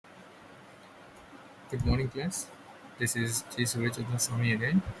Good morning, class. This is G. Surajatna Swami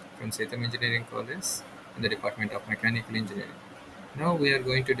again from Setam Engineering College in the Department of Mechanical Engineering. Now we are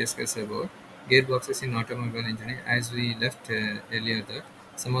going to discuss about gearboxes in automobile engineering as we left earlier that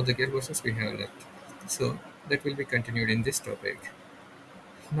some of the gearboxes we have left. So that will be continued in this topic.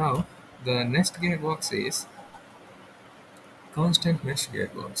 Now the next gearbox is constant mesh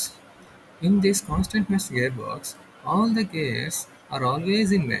gearbox. In this constant mesh gearbox, all the gears are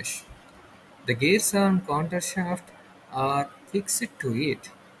always in mesh. The gears on counter shaft are fixed to it.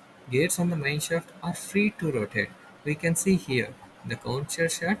 Gears on the main shaft are free to rotate. We can see here the counter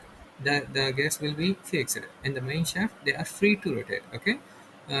shaft, the gears will be fixed. In the main shaft, they are free to rotate. Okay.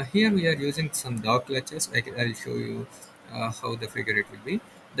 Here we are using some dog clutches. I'll show you how the figure it will be.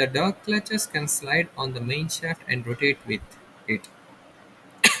 The dog clutches can slide on the main shaft and rotate with it.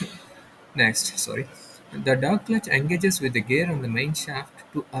 Next, sorry. The dog clutch engages with the gear on the main shaft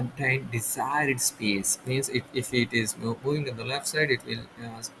to obtain desired speeds. Means if it is moving on the left side, it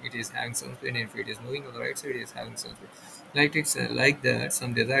is having some speed, and if it is moving on the right side, it is having some speed. Like that,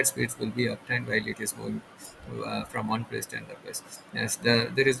 some desired speeds will be obtained while it is moving from one place to another place. Yes, there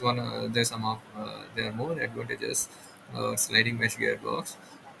is one. There's some of there are more advantages. Sliding mesh gearbox.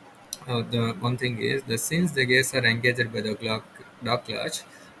 The one thing is that since the gears are engaged by the dog clutch,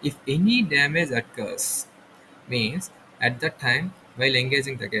 if any damage occurs, means at that time while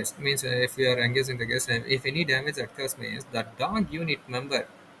engaging the gears, means if you are engaging the gears and if any damage occurs, means the dog unit member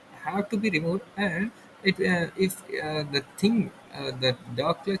have to be removed, and if the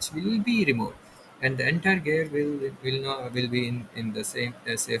dog clutch will be removed, and the entire gear will be in the same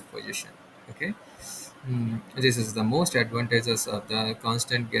safe position. Okay. This is the most advantages of the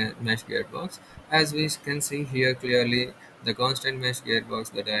constant mesh gearbox. As we can see here clearly, the constant mesh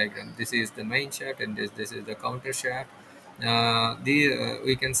gearbox, the diagram. This is the main shaft, and this is the counter shaft.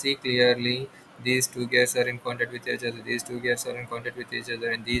 We can see clearly these two gears are in contact with each other. These two gears are in contact with each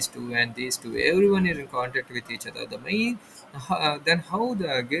other, and these two. Everyone is in contact with each other. Then how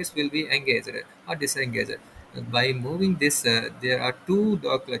the gears will be engaged or disengaged? By moving this, there are two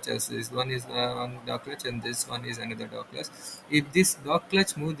dog clutches. This one is one dog clutch, and this one is another dog clutch. If this dog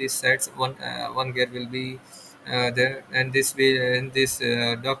clutch move this sides, one gear will be there, and this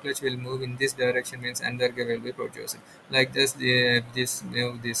dog clutch will move in this direction, means another gear will be produced. Like this, this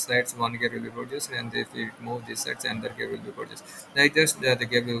move this sides, one gear will be produced, and if it move this sides, another gear will be produced. Like this, the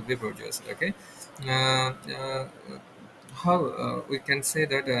gear will be produced. Okay. Uh, uh, how we can say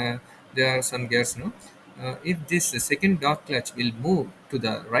that there are some gears, no? If this second dog clutch will move to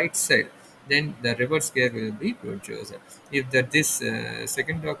the right side, then the reverse gear will be produced. If this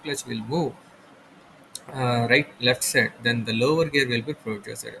second dog clutch will move right left side, then the lower gear will be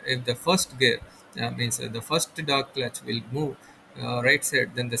produced. If the first gear means the first dog clutch will move right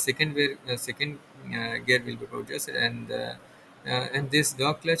side, then the second gear will be produced, and this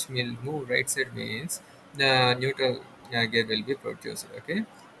dog clutch will move right side, means the neutral gear will be produced. Okay.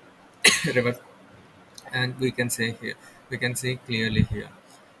 Reverse, and we can see clearly here.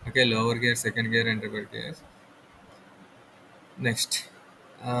 Okay, lower gear, second gear, and reverse gears. Next,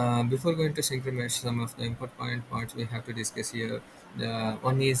 before going to synchronize some of the important parts we have to discuss here. The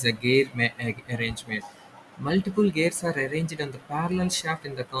one is the arrangement. Multiple gears are arranged on the parallel shaft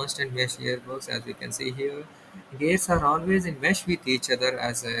in the constant mesh gearbox, as we can see here. Gears are always in mesh with each other,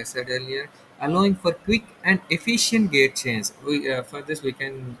 as I said earlier, allowing for quick and efficient gear change. For this we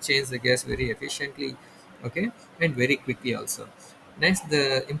can change the gears very efficiently, okay, and very quickly also. Next,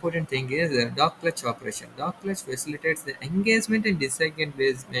 the important thing is the dog clutch operation. Dog clutch facilitates the engagement and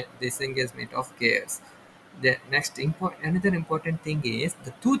disengagement of gears. The another important thing is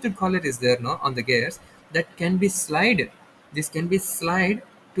the toothed collar is there now on the gears that can be slid. This can be slide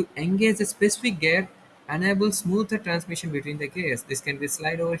to engage a specific gear, enable smoother transmission between the gears. This can be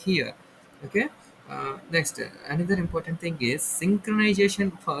slide over here. Okay. Next, another important thing is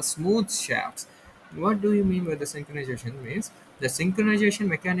synchronization for smooth shafts. What do you mean by the synchronization? Means the synchronization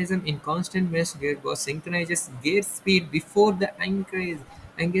mechanism in constant mesh gearbox synchronizes gear speed before the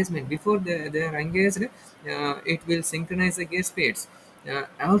engagement. Before they are engaged, it will synchronize the gear speeds.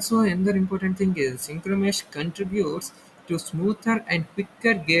 Also, another important thing is synchromesh contributes to smoother and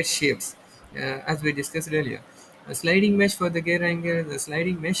quicker gear shapes, as we discussed earlier. A sliding mesh for the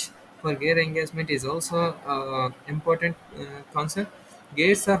sliding mesh for gear engagement is also important concept.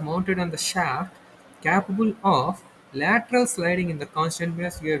 Gears are mounted on the shaft capable of lateral sliding in the constant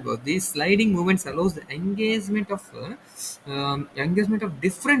mesh gearbox. These sliding movements allows the engagement of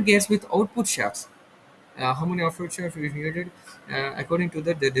different gears with output shafts. How many output shafts is needed? According to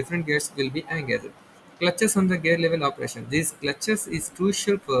that, the different gears will be engaged. Clutches on the gear level operation. These clutches is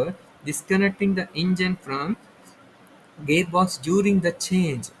crucial for disconnecting the engine from gearbox during the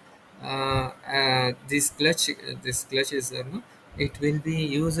change. This clutch is no, it will be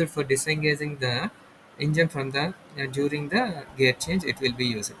used for disengaging the engine from the during the gear change. It will be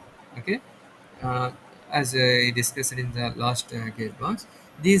used. Okay, uh, as I discussed in the last gearbox.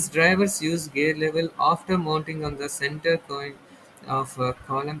 These drivers use gear level after mounting on the center coin of a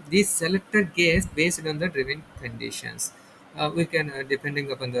column. These selected gears based on the driven conditions. We can,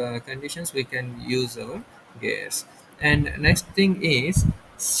 depending upon the conditions, we can use our gears. And next thing is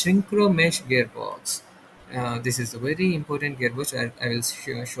synchro mesh gearbox. This is a very important gearbox. I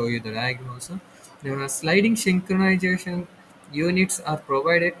will show you the diagram also. Sliding synchronization units are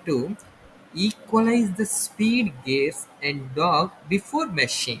provided to equalize the speed gears and dog before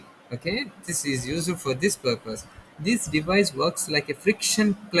meshing. Okay, this is used for this purpose. This device works like a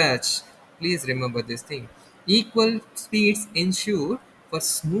friction clutch. Please remember this thing. Equal speeds ensure for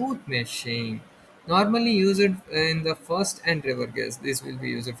smooth meshing. Normally used in the first and reverse gears. This will be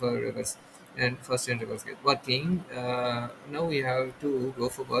used for reverse and first and reverse gears. Working. Now we have to go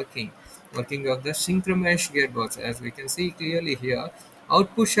for working. Working of the synchromesh gearbox. As we can see clearly here,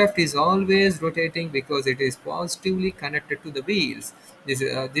 output shaft is always rotating because it is positively connected to the wheels.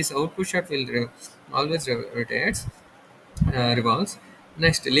 This output shaft will always rotates, revolves.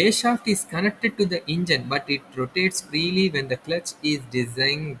 Next, lay shaft is connected to the engine, but it rotates freely when the clutch is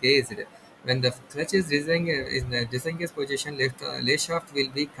disengaged. When the clutch is in the disengaged position, lay shaft will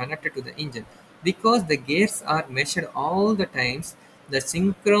be connected to the engine. Because the gears are measured all the times, the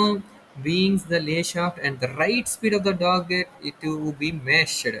synchron beings the lay shaft and the right speed of the dog gate it to be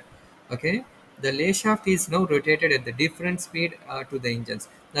measured. Okay, the lay shaft is now rotated at the different speed to the engines.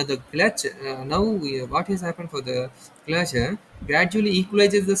 Now the clutch, what has happened for the clutch, gradually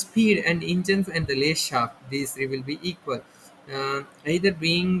equalizes the speed and engines and the lay shaft. These three will be equal, either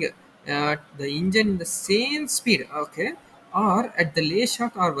being the engine in the same speed, okay, or at the lay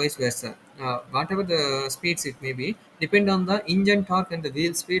shaft or vice versa. Whatever the speeds it may be, depend on the engine torque and the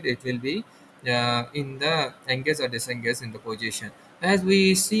wheel speed. It will be in the engage or disengage in the position. As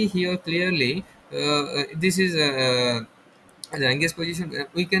we see here clearly, this is the engage position.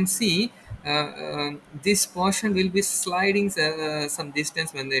 We can see this portion will be sliding some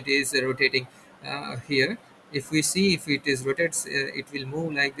distance when it is rotating here. If we see if it is rotates, it will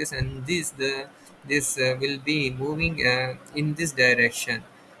move like this, and this will be moving in this direction.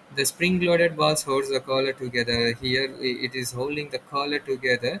 The spring-loaded balls holds the collar together. Here it is holding the collar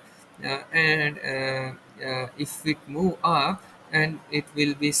together, and if it move up, and it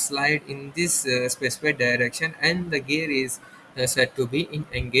will be slide in this specified direction, and the gear is said to be in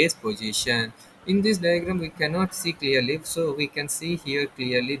engaged position. In this diagram, we cannot see clearly, so we can see here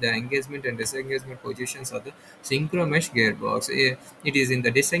clearly the engagement and disengagement positions of the synchro mesh gearbox. It is in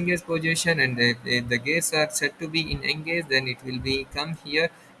the disengaged position, and if the gears are said to be in engaged, then it will be come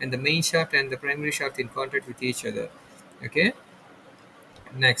here, and the main shaft and the primary shaft in contact with each other. Okay.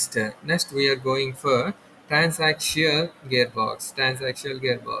 Next we are going for transaxial gearbox. Transaxial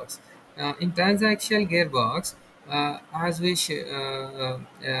gearbox. In transaxial gearbox, as we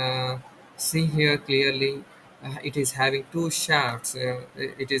see here clearly, it is having two shafts.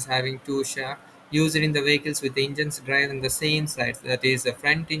 It is having two shafts used in the vehicles with the engines drive on the same sides. That is the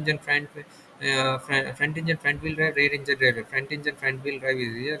front engine front wheel drive, rear engine drive. Front engine front wheel drive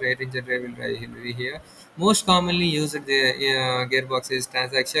is here, rear engine rear wheel drive will be here. Most commonly used gearbox is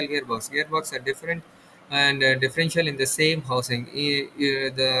transaxial gearbox. Gearbox are different and differential in the same housing.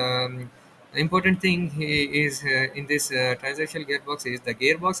 The important thing is in this transaxial gearbox is the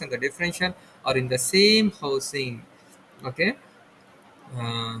gearbox and the differential are in the same housing. Okay.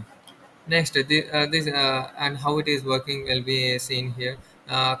 Uh, Next, this and how it is working will be seen here.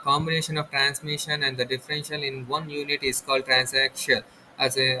 Combination of transmission and the differential in one unit is called transaxial.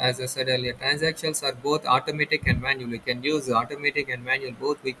 As I said earlier, transaxials are both automatic and manual. We can use automatic and manual,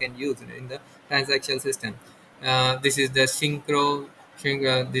 both we can use in the transaxial system. This is the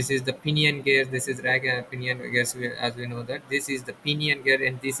this is the pinion gear. This is rag pinion gears. As we know that this is the pinion gear,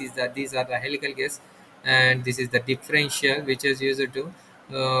 and these are the helical gears, and this is the differential which is used to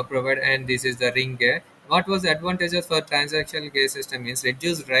provide, and this is the ring gear. What was the advantages for transactional gear system is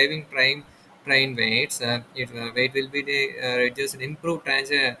reduced driving train weights. Weight will be reduced, improved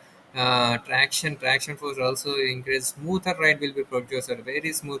traction force also increase, smoother ride will be produced, a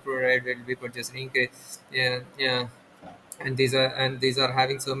very smooth ride will be produced, increase. Yeah, and these are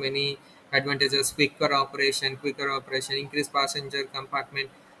having so many advantages: quicker operation, increased passenger compartment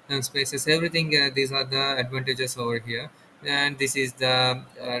and spaces, everything. These are the advantages over here, and this is the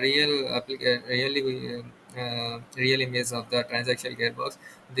really real image of the transaction gearbox.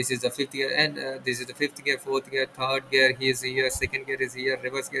 This is the fifth gear, and this is the fifth gear, fourth gear, third gear. He is here. Second gear is here.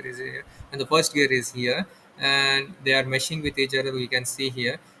 Reverse gear is here, and the first gear is here. And they are meshing with each other. We can see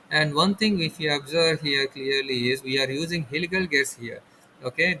here. And one thing, if you observe here clearly, is we are using helical gears here.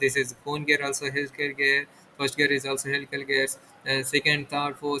 Okay, this is cone gear, also helical gear. First gear is also helical gears, and second,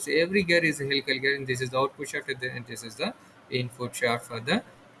 third, fourth, every gear is a helical gear. And this is the output shaft, and this is the input shaft for the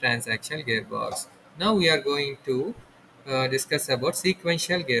transaction gearbox. Now we are going to discuss about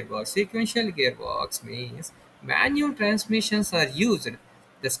sequential gearbox. Sequential gearbox means manual transmissions are used.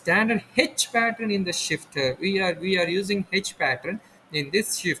 The standard H pattern in the shifter. We are using H pattern in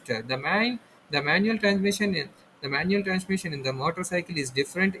this shifter. The manual transmission in the motorcycle is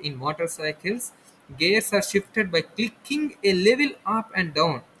different. In motorcycles, gears are shifted by clicking a level up and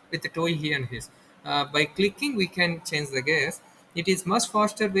down with the toe here and his. By clicking, we can change the gears. It is much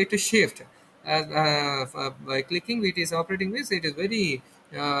faster way to shift. By clicking, it is operating with, it is very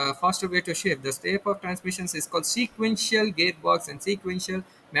faster way to shift. The step of transmissions is called sequential gearbox and sequential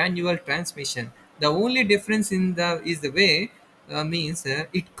manual transmission. The only difference in the is the way, means the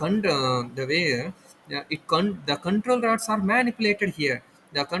way the control rods are manipulated here.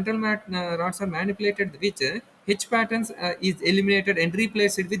 The rods are manipulated, which hitch patterns is eliminated and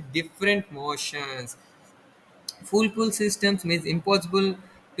replaced with different motions. Full pull systems means impossible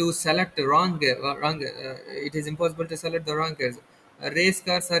to select the it is impossible to select the wrong gears. Race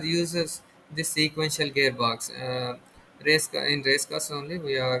cars are uses this sequential gearbox. In race cars only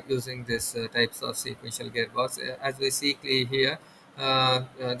we are using this types of sequential gearbox. As we see clearly here,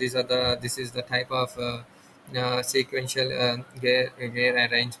 this is the type of sequential gear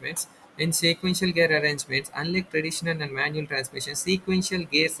arrangements. In sequential gear arrangements, unlike traditional and manual transmission, sequential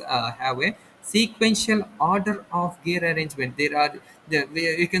gears have a sequential order of gear arrangement. There are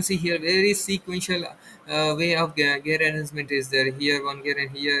you can see here very sequential way of gear arrangement is there. Here one gear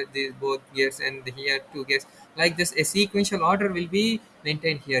and here these both gears and here two gears. Like this, a sequential order will be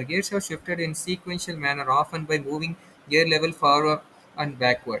maintained here. Gears are shifted in sequential manner, often by moving gear level forward and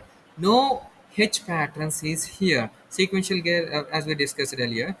backward. No H patterns is here. Sequential gear, as we discussed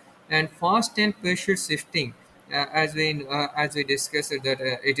earlier, and fast and precious shifting. As we discussed that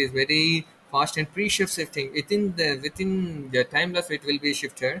it is very fast and pre-shift shifting within the time lapse it will be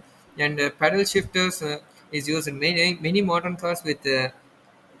shifted. And pedal shifters is used in many modern cars with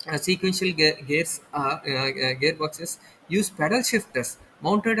sequential gearboxes use pedal shifters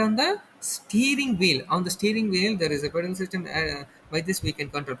mounted on the steering wheel. On the steering wheel, there is a pedal system. By this, we can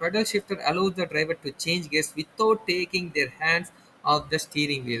control. Pedal shifter allows the driver to change gears without taking their hands off the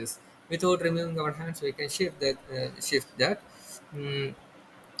steering wheels. Without removing our hands, we can shift that. Mm,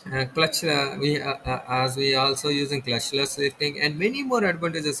 clutch as we also using clutchless lifting and many more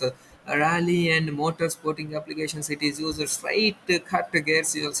advantages. Rally and motor sporting applications, it is used straight cut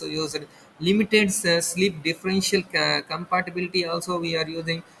gears. You also use limited slip differential compatibility also we are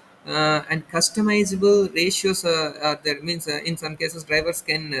using. And customizable ratios, that means in some cases drivers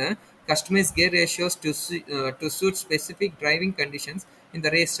can customize gear ratios to suit specific driving conditions in the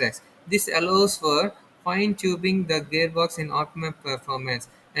racetracks. This allows for fine tuning the gearbox in optimum performance,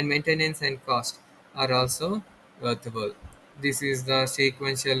 and maintenance and cost are also worthwhile. This is the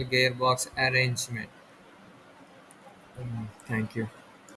sequential gearbox arrangement. Thank you.